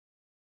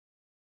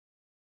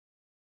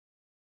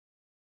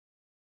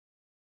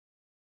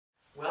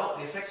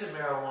the effects of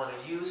marijuana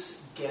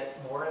use get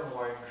more and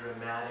more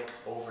dramatic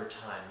over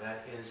time.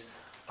 That is,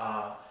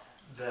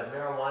 the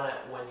marijuana,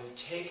 when you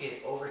take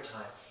it over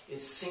time,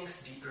 it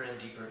sinks deeper and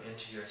deeper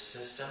into your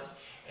system.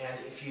 And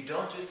if you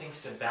don't do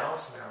things to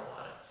balance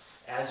marijuana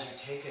as you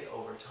take it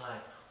over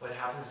time, what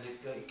happens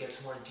is it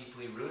gets more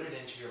deeply rooted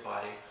into your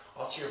body.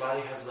 Also, your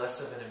body has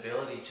less of an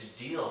ability to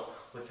deal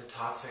with the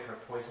toxic or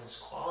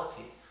poisonous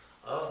quality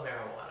of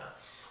marijuana.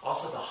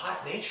 Also, the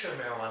hot nature of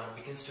marijuana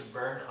begins to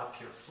burn up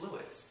your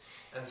fluids.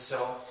 And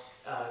so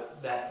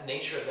that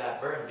nature of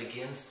that burn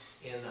begins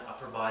in the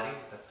upper body,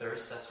 the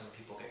thirst. That's when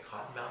people get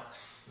cotton mouth.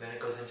 Then it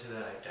goes into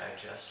the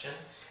digestion,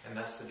 and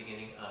that's the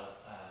beginning of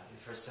the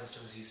first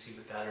symptoms you see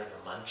with that are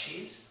the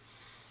munchies.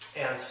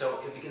 And so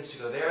it begins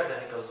to go there,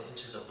 then it goes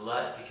into the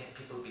blood.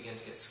 People begin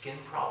to get skin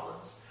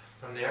problems.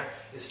 From there,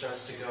 it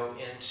starts to go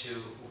into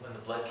when the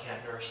blood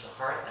can't nourish the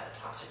heart, that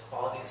toxic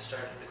quality is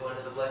starting to go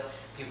into the blood.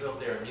 People,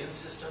 their immune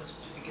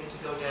systems begin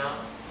to go down.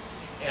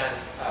 And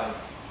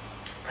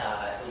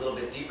a little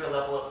bit deeper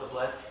level of the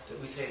blood,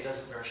 we say it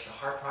doesn't nourish the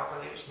heart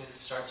properly, which means it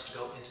starts to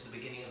go into the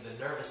beginning of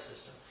the nervous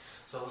system.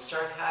 So they'll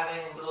start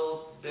having a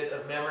little bit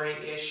of memory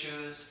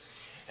issues,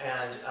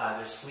 and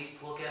their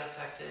sleep will get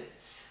affected.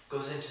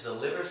 Goes into the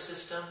liver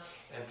system,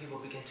 and people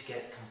begin to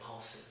get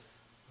compulsive.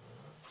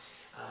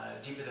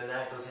 Deeper than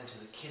that, goes into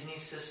the kidney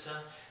system.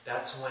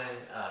 That's when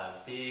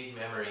big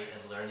memory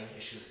and learning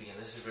issues begin.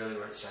 This is really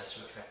where it starts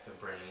to affect the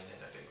brain in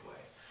a big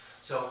way.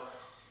 So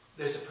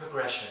there's a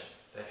progression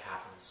that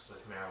happens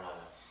with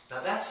marijuana.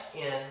 Now that's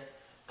in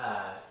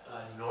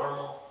a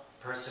normal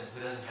person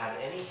who doesn't have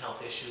any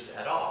health issues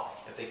at all.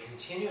 If they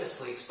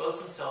continuously expose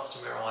themselves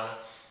to marijuana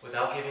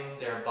without giving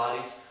their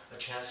bodies a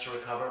chance to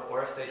recover,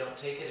 or if they don't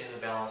take it in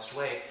a balanced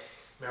way,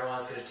 marijuana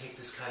is going to take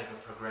this kind of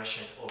a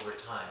progression over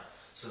time.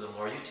 So the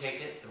more you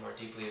take it, the more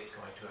deeply it's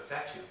going to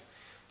affect you.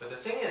 But the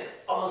thing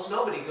is, almost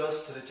nobody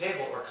goes to the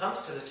table or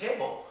comes to the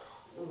table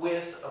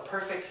with a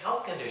perfect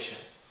health condition.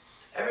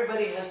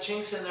 Everybody has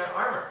chinks in their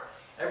armor.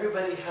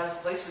 Everybody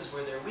has places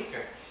where they're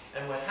weaker.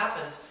 And what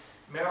happens,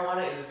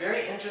 marijuana is a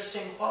very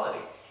interesting quality.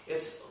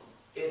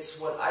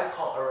 It's what I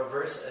call a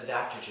reverse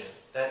adaptogen.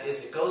 That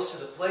is, it goes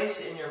to the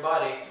place in your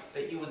body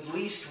that you would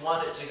least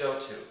want it to go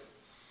to.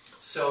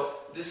 So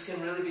this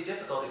can really be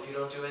difficult if you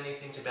don't do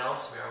anything to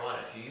balance marijuana.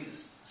 If you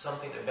use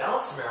something to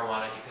balance the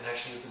marijuana, you can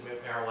actually use the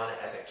marijuana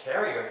as a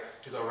carrier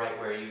to go right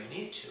where you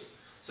need to.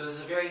 So this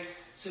is a very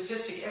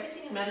sophisticated,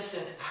 everything in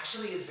medicine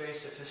actually is very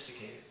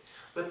sophisticated.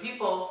 But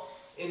people,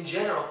 in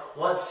general,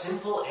 want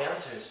simple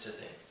answers to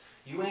things.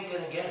 You ain't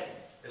going to get it,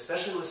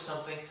 especially with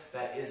something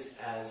that is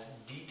as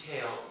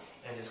detailed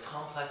and as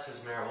complex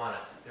as marijuana.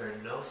 There are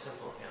no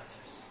simple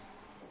answers.